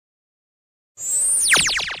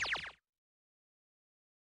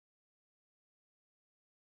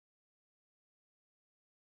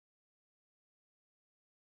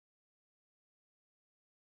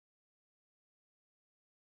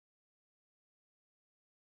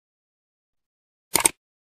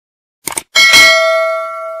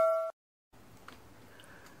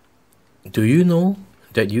Do you know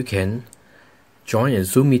that you can join a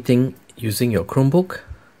Zoom meeting using your Chromebook?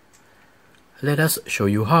 Let us show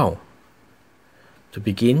you how. To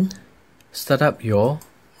begin, start up your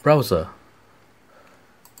browser.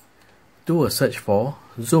 Do a search for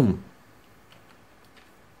Zoom.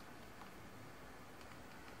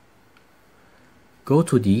 Go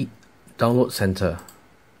to the Download Center.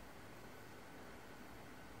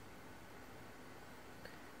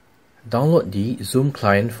 Download the Zoom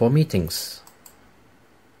client for meetings.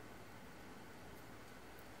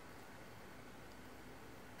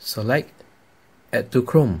 Select Add to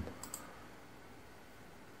Chrome.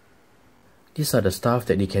 These are the stuff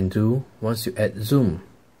that you can do once you add Zoom.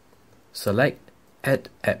 Select Add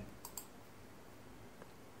App.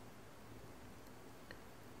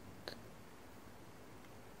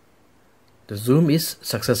 The Zoom is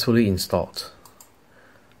successfully installed.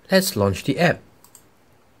 Let's launch the app.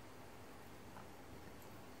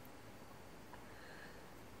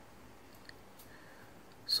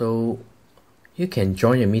 So you can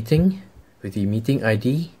join a meeting with the meeting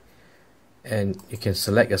ID and you can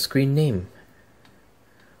select a screen name,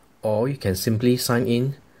 or you can simply sign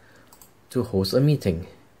in to host a meeting.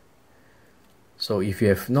 So if you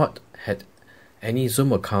have not had any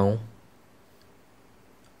Zoom account,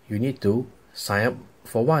 you need to sign up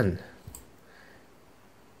for one,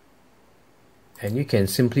 and you can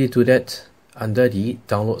simply do that under the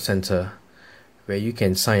Download Center, where you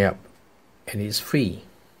can sign up and it's free.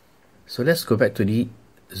 So let's go back to the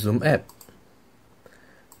Zoom app.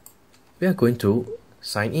 We are going to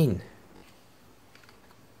sign in.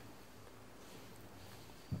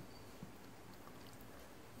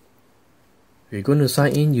 We're going to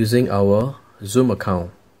sign in using our Zoom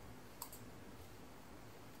account.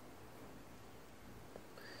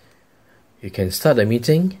 You can start a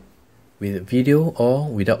meeting with video or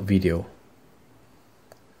without video.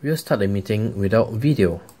 We'll start a meeting without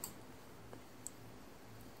video.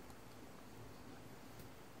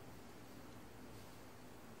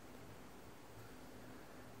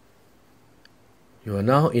 You are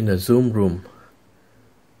now in a Zoom room.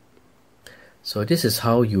 So this is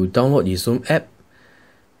how you download the Zoom app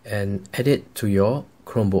and add it to your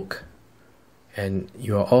Chromebook. And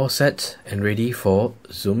you are all set and ready for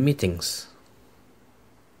Zoom meetings.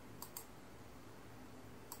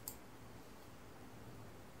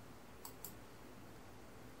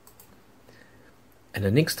 And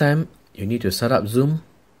the next time you need to set up Zoom,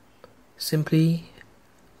 simply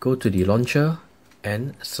go to the launcher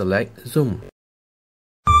and select Zoom.